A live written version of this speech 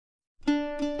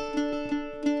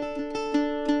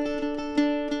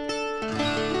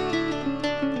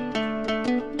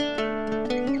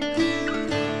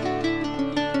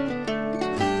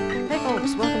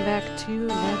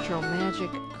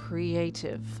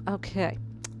native. Okay.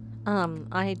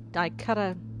 I cut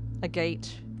a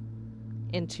gate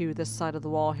into this side of the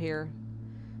wall here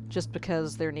just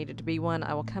because there needed to be one.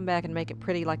 I will come back and make it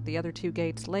pretty like the other two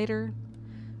gates later.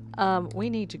 We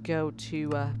need to go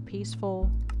to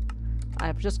Peaceful.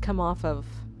 I've just come off of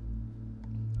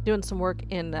doing some work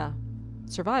in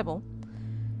survival.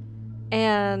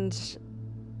 And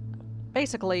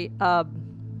basically,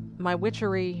 my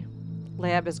witchery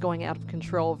lab is going out of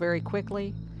control very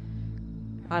quickly.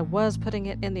 I was putting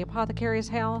it in the apothecary's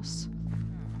house.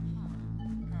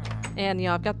 And,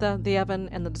 I've got the oven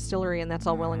and the distillery, and that's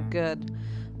all well and good.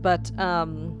 But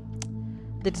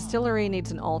the distillery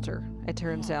needs an altar, it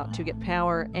turns out, to get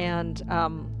power. And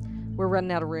we're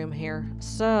running out of room here.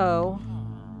 So,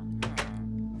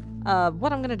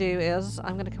 what I'm going to do is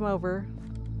I'm going to come over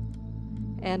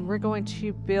and we're going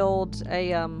to build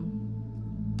a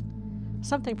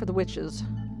something for the witches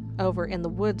over in the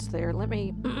woods there. Let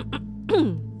me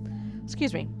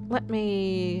excuse me.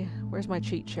 Where's my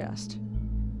cheat chest?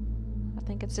 I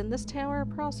think it's in this tower,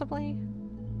 possibly.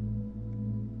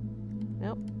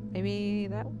 Nope. Maybe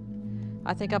that.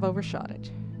 I think I've overshot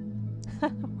it.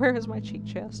 Where is my cheat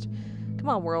chest? Come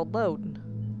on, world, load.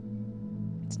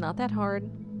 It's not that hard.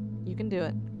 You can do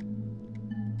it.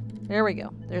 There we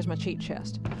go. There's my cheat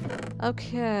chest.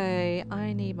 Okay,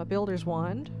 I need my builder's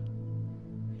wand.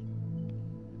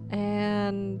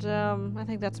 And I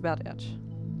think that's about it.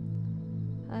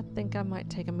 I think I might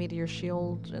take a meteor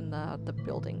shield in the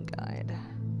building guide.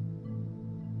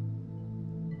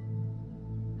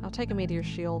 I'll take a meteor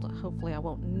shield. Hopefully I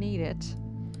won't need it.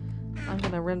 I'm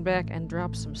gonna run back and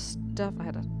drop some stuff. I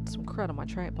had some crud on my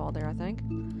trackball there, I think.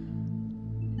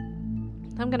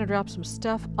 I'm gonna drop some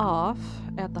stuff off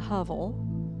at the hovel.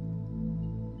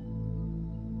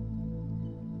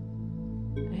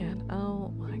 And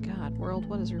oh my god, world,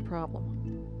 what is your problem?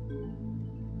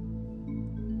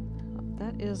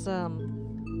 That is, oh,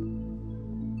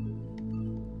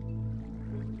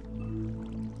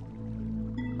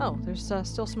 there's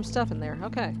still some stuff in there.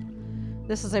 Okay.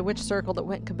 This is a witch circle that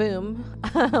went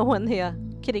kaboom when the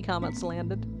kitty comments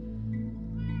landed.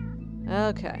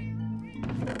 Okay.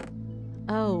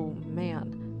 Oh,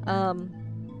 man.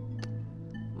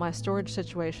 My storage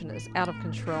situation is out of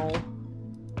control.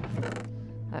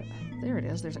 There it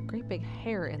is. There's a great big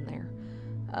hair in there.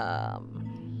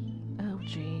 Oh,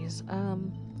 jeez.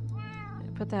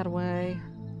 Put that away.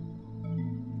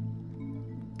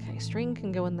 Okay, string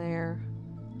can go in there.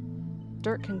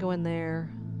 Dirt can go in there.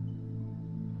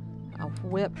 I'll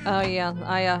whip. Oh, yeah.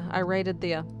 I raided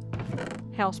the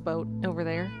houseboat over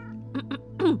there.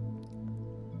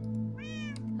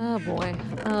 Oh, boy.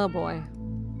 Oh, boy.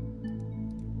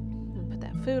 Put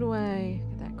that food away.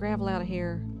 Get that gravel out of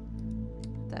here.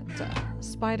 That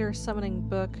spider summoning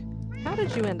book. How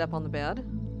did you end up on the bed?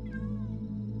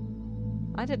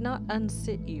 I did not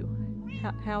unsit you.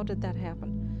 How did that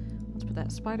happen? Let's put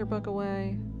that spider book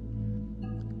away.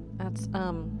 That's,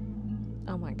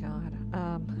 oh my god.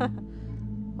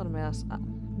 What a mess.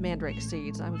 Mandrake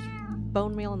seeds. I was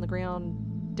bone meal in the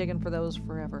ground, digging for those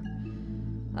forever.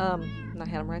 And I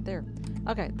had them right there.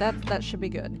 Okay, that should be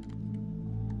good.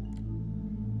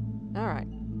 Alright.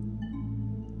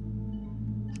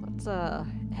 Let's,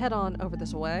 head on over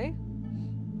this way.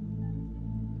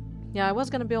 Yeah, I was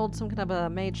going to build some kind of a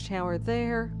mage tower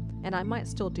there, and I might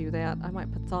still do that. I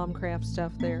might put Thaumcraft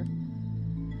stuff there.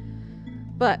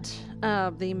 But,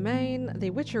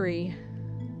 the Witchery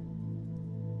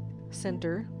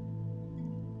Center,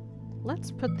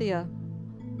 let's put the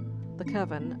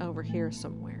coven over here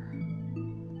somewhere.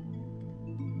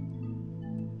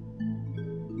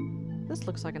 This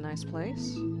looks like a nice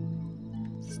place.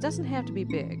 This doesn't have to be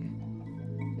big.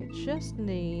 It just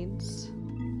needs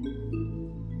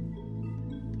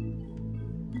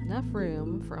enough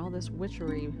room for all this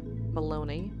witchery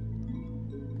baloney.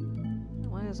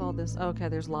 Why is all this? Okay,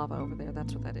 there's lava over there.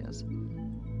 That's what that is.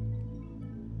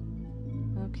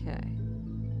 Okay.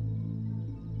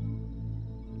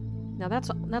 Now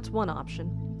that's one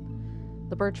option.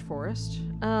 The birch forest.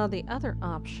 The other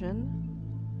option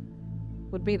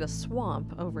would be the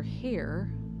swamp over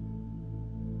here.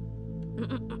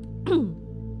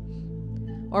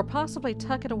 Or possibly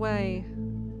tuck it away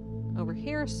over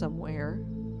here somewhere.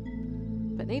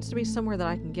 But it needs to be somewhere that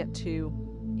I can get to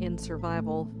in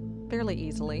survival fairly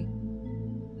easily.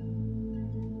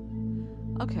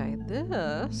 Okay,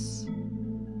 this...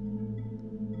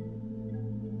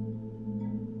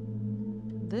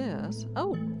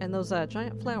 Oh, and those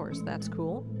giant flowers. That's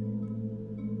cool.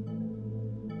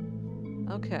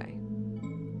 Okay.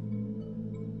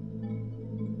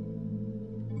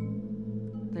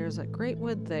 There's a great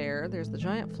wood there. There's the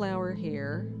giant flower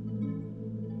here.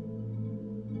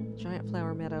 Giant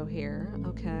flower meadow here.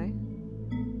 Okay.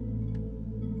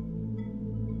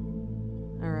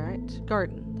 Alright.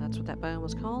 Garden. That's what that biome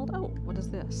was called. Oh, what is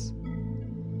this?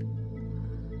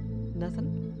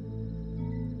 Nothing.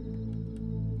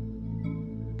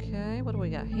 Okay, what do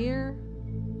we got here?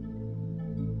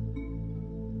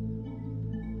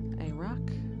 A rock.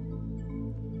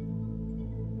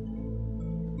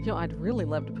 You know, I'd really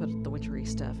love to put the witchery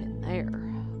stuff in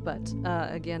there, but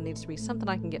again, needs to be something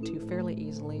I can get to fairly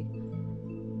easily.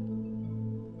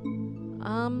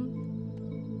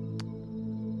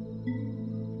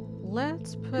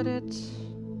 Let's put it...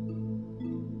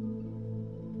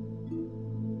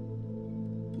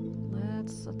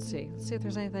 Let's see. Let's see if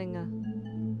there's anything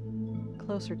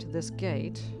closer to this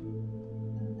gate.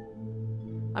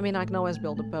 I mean, I can always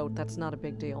build a boat. That's not a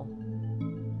big deal.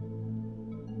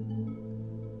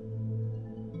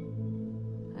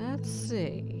 Let's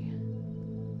see.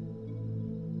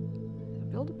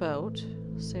 Build a boat.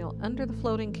 Sail under the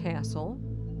floating castle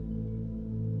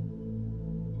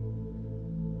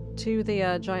to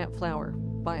the giant flower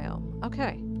biome.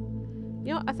 Okay.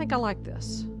 You know, I think I like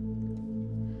this.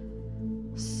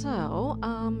 So,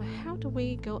 how do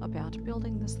we go about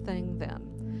building this thing then?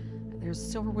 There's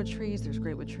silverwood trees, there's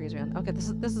greatwood trees around. Okay, this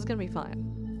is gonna be fine.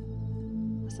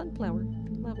 A sunflower.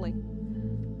 Lovely.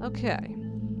 Okay.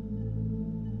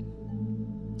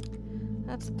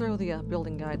 Let's throw the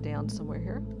building guide down somewhere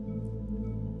here.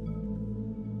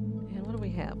 And what do we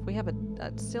have? We have a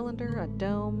cylinder, a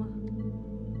dome.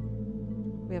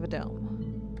 We have a dome.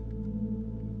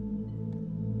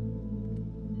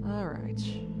 Alright.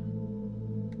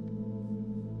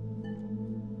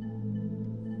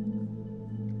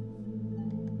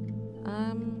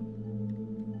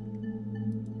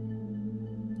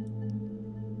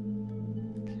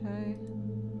 Okay.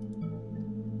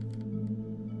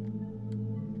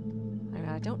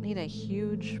 I don't need a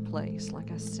huge place,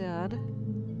 like I said.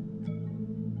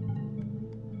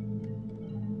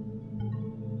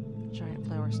 Giant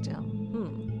flower stem.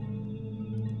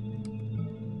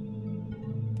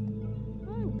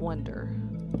 I wonder.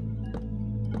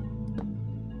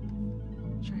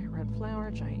 Giant red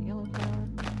flower, giant yellow flower.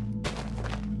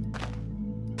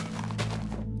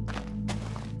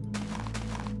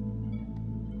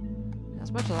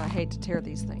 As much as I hate to tear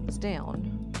these things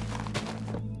down,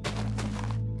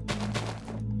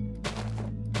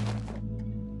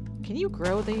 can you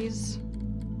grow these?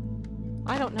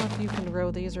 I don't know if you can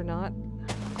grow these or not.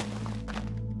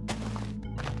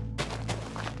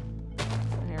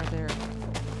 Are there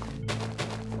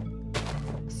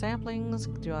saplings?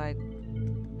 Do I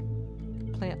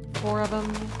plant 4 of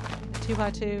them? 2 by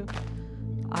 2?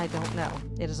 I don't know.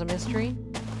 It is a mystery.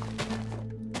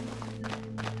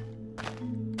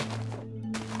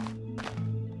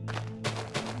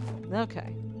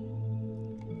 Okay.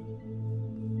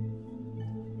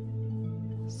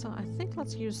 So I think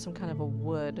let's use some kind of a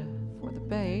wood for the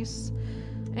base.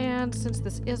 And since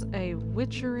this is a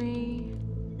witchery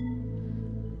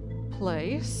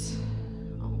place,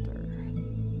 alder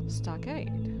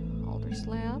stockade, alder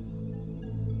slab.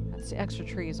 That's the extra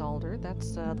trees alder.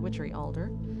 That's the witchery alder.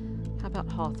 How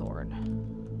about hawthorn?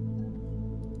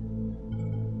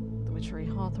 The witchery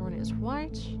hawthorn is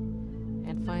white.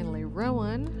 And finally,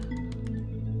 rowan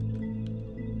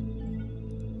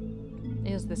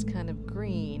is this kind of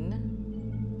green,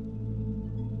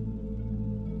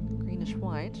 greenish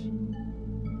white.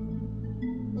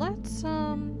 Let's, what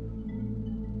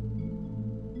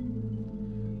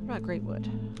about greatwood?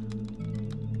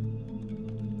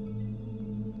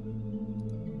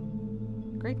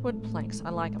 Greatwood planks, I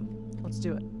like them. Let's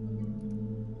do it.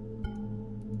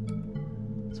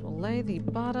 So we'll lay the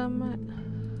bottom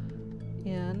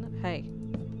in. Hey.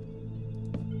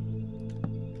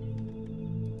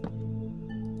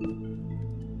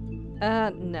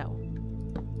 No.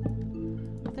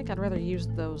 I think I'd rather use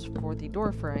those for the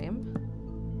door frame.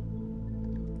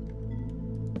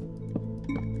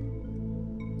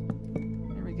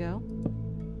 There we go.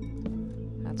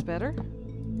 That's better.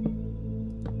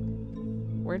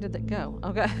 Where did it go?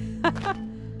 Okay.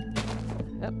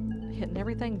 Yep. Hitting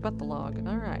everything but the log.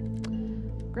 Alright.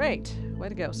 Great. Way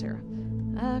to go, Sarah.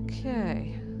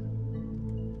 Okay.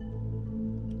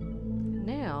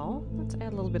 Now, let's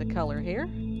add a little bit of color here.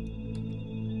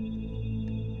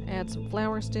 Add some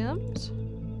flower stems.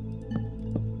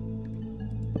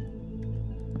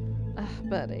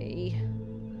 Buddy.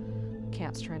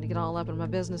 Cat's trying to get all up in my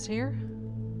business here.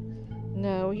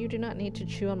 No, you do not need to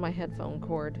chew on my headphone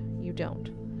cord. You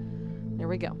don't. There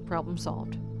we go. Problem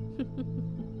solved.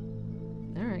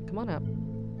 Alright, come on up.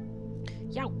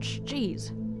 Youch!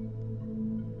 Jeez!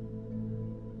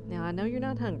 Now, I know you're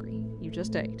not hungry. You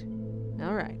just ate.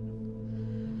 Alright.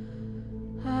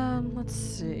 Let's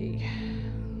see.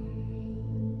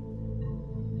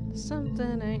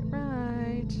 Something ain't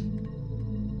right.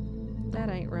 That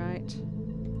ain't right.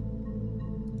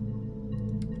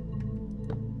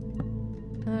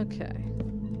 Okay.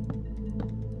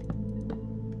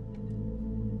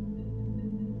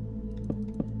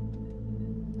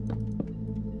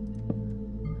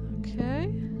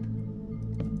 Okay.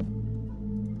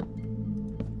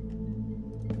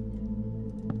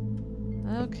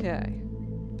 Okay.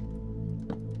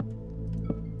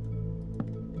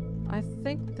 I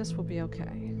think this will be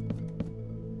okay.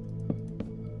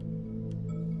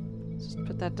 Just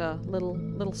put that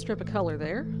little strip of color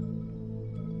there.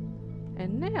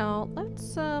 And now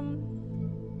let's go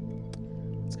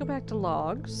back to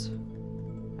logs,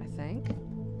 I think.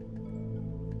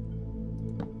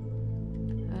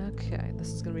 Okay,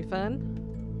 this is gonna be fun.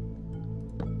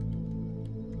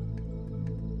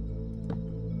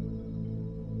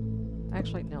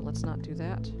 Actually, no, let's not do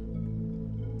that.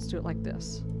 Let's do it like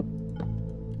this.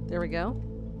 There we go.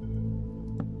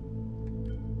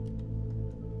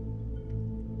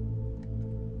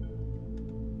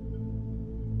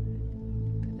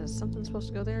 Is something supposed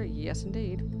to go there? Yes,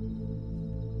 indeed.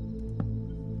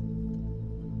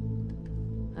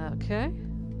 Okay.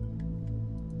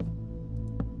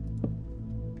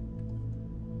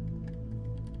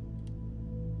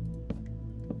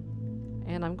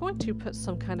 And I'm going to put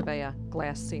some kind of a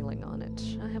glass ceiling on it.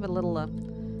 I have a little,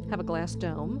 have a glass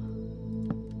dome.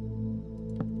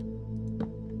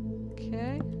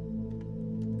 Okay.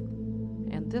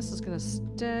 And this is going to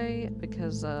stay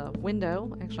because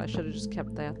window. Actually, I should have just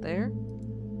kept that there.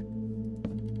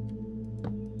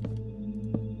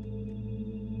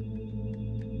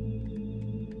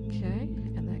 Okay,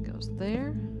 and that goes there.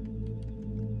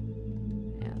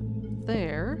 And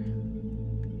there.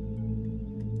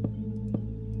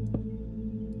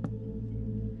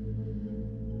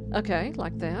 Okay,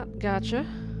 like that. Gotcha.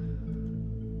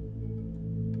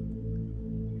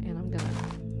 And I'm gonna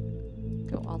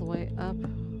go all the way up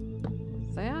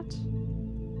with that.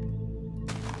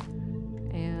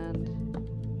 And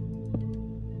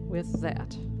with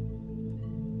that.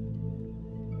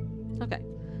 Okay,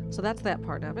 so that's that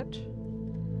part of it.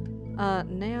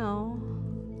 Now,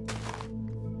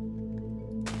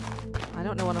 I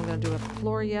don't know what I'm gonna do with the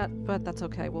floor yet, but that's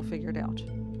okay. We'll figure it out.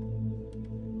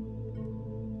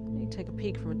 Take a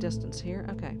peek from a distance here.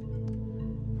 Okay.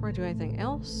 Before I do anything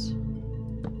else,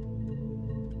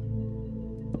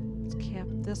 let's cap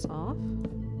this off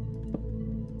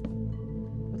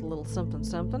with a little something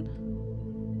something.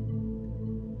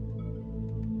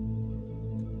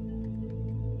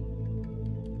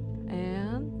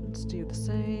 And let's do the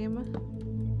same.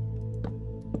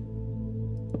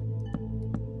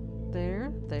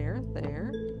 There, there,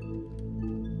 there.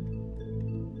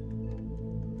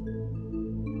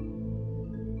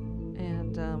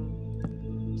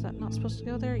 Is that not supposed to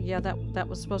go there? Yeah, that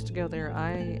was supposed to go there.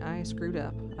 I screwed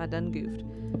up. I done goofed.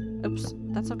 Oops,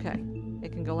 that's okay.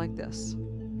 It can go like this.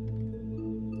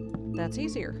 That's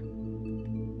easier.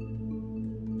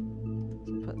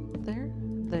 So put there,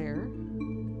 there,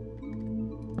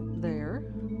 there,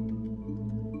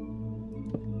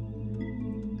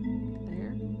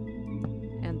 there,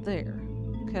 and there.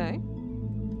 Okay.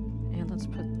 And let's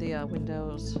put the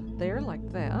windows there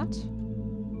like that.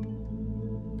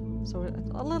 So we're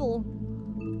a little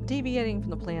deviating from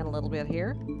the plan a little bit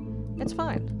here. It's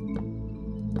fine.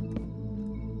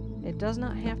 It does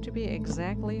not have to be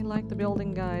exactly like the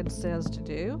building guide says to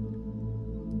do.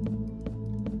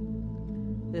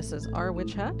 This is our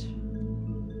witch hut.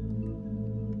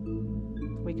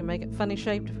 We can make it funny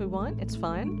shaped if we want. It's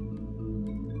fine.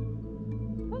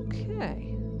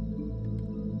 Okay.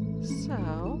 So,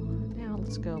 now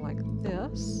let's go like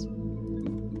this.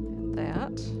 And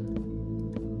that.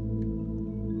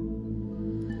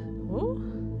 Ooh,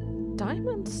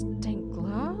 diamond stained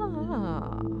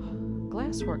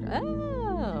glasswork.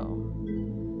 Oh,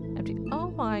 empty. Oh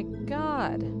my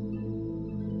god.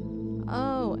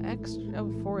 Oh,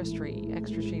 forestry,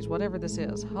 extra cheese, whatever this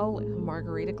is. Holy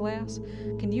margarita glass.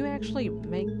 Can you actually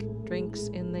make drinks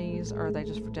in these, or are they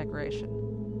just for decoration?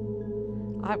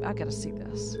 I've got to see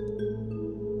this.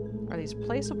 Are these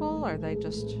placeable? Or are they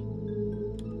just?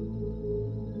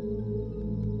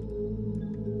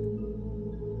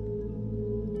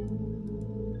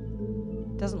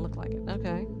 Doesn't look like it.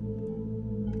 Okay.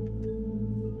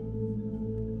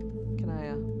 Can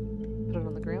I put it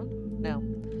on the ground? No.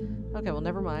 Okay, well,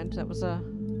 never mind. That was huh.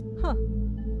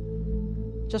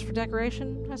 Just for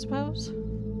decoration, I suppose?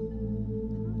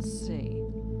 Let's see.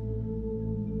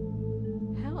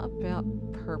 How about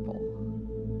purple?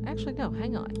 Actually, no,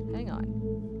 hang on, hang on.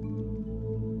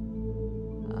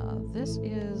 This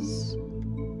is...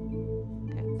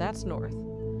 Okay, that's north.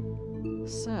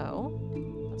 So,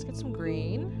 let's get some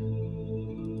green.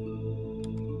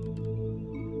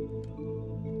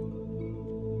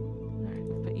 Alright,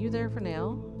 put you there for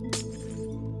now.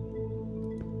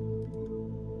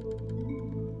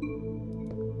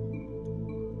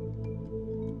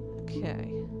 Okay.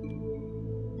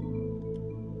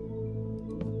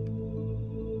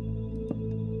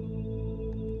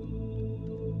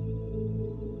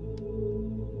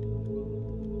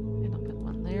 And I'll put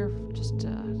one there for just,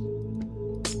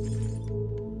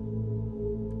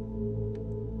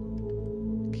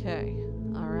 okay.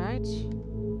 Alright.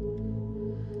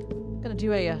 Gonna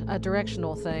do a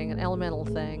directional thing, an elemental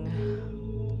thing.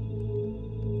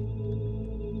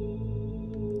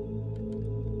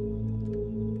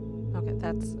 Okay,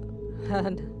 that's...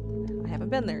 I haven't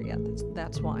been there yet.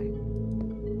 That's why.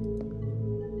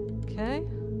 Okay.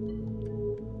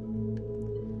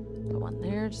 Put one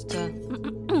there just to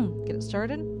get it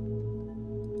started.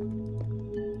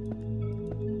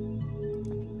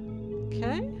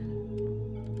 Okay.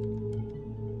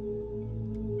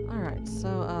 Alright, so,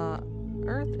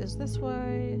 earth is this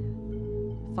way.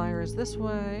 Fire is this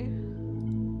way.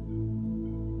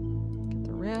 Get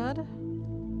the red.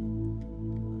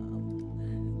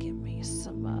 Give me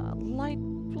some, light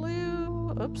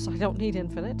blue. Oops, I don't need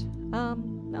infinite.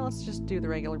 Now let's just do the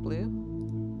regular blue.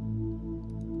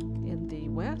 In the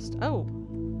west. Oh!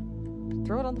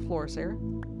 Throw it on the floor, Sarah.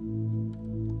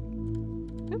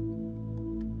 Oop.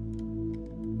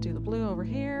 Do the blue over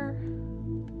here.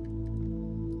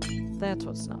 That's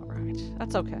what's not right.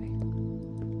 That's okay.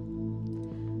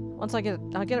 Once I'll get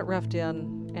it roughed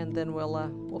in, and then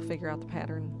we'll figure out the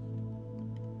pattern.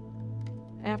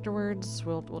 Afterwards,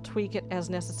 we'll tweak it as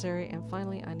necessary. And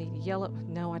finally, I need yellow.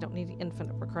 No, I don't need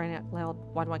infinite, for crying out loud.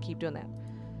 Why do I keep doing that?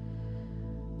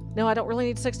 No, I don't really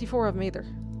need 64 of them either.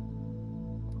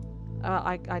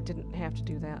 I didn't have to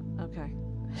do that. Okay.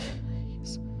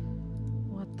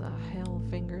 What the hell,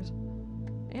 fingers?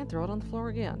 And throw it on the floor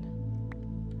again.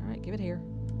 Alright, give it here.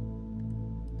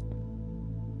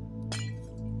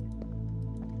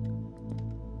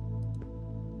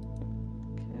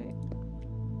 Okay.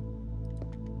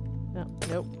 No,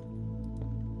 nope.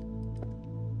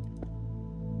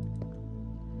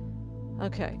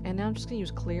 Okay, and now I'm just gonna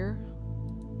use clear.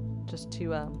 Just to,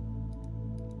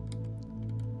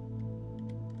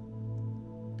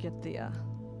 get the,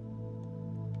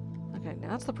 Okay, now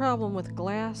that's the problem with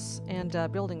glass and,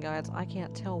 building guides. I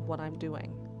can't tell what I'm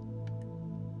doing.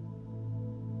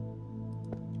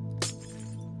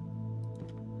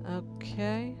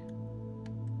 Okay.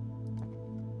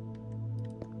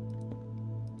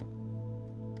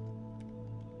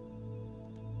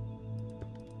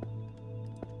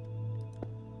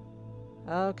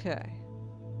 Okay.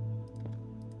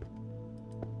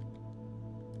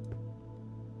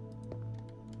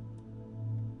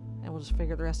 And we'll just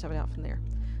figure the rest of it out from there.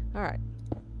 Alright.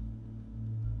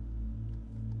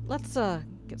 Let's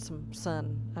get some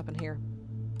sun up in here.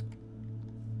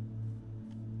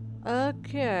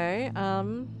 Okay,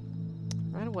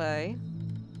 right away.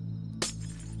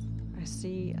 I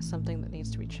see something that needs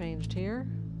to be changed here.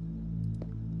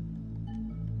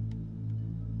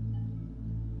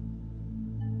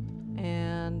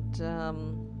 And,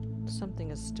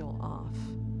 something is still off.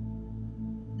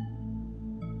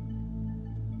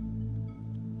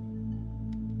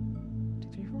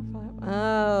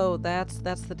 Oh, that's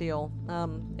the deal.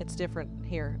 It's different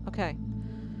here. Okay.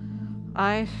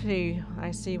 I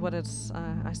see what it's,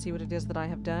 I see what it is that I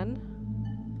have done.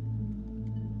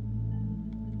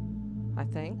 I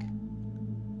think.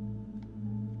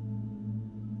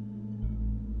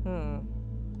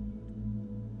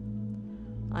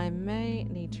 I may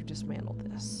need to dismantle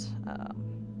this.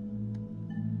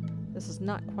 This is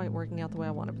not quite working out the way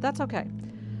I wanted, but that's okay.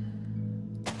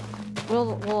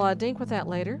 We'll dink with that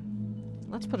later.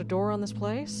 Let's put a door on this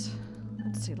place.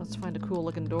 Let's see, let's find a cool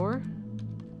looking door.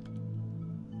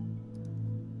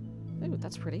 Ooh,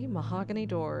 that's pretty. Mahogany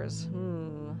doors.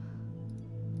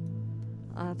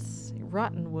 Let's see.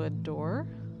 Rotten wood door.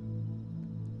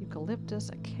 Eucalyptus,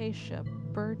 acacia,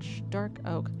 birch, dark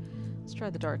oak. Let's try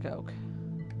the dark oak.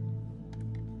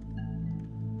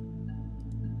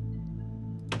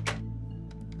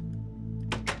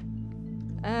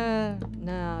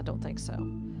 No, I don't think so.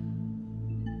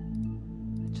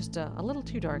 Just a little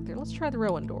too dark there. Let's try the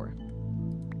rowan door.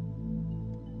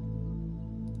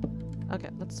 Okay,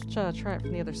 let's try it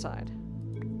from the other side.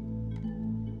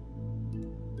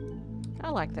 I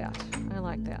like that. I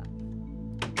like that.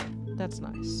 That's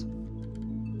nice.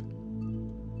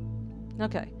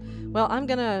 Okay. Well, I'm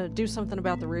gonna do something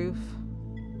about the roof.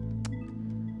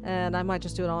 And I might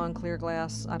just do it all in clear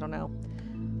glass. I don't know.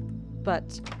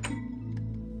 But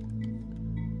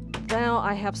now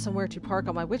I have somewhere to park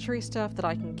all my witchery stuff that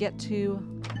I can get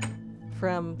to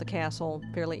from the castle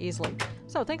fairly easily.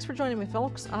 So thanks for joining me,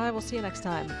 folks. I will see you next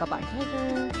time. Bye-bye.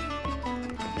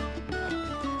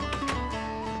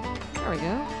 There we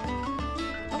go.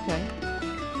 Okay.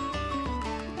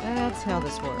 That's how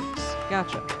this works.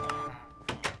 Gotcha.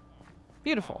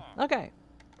 Beautiful. Okay.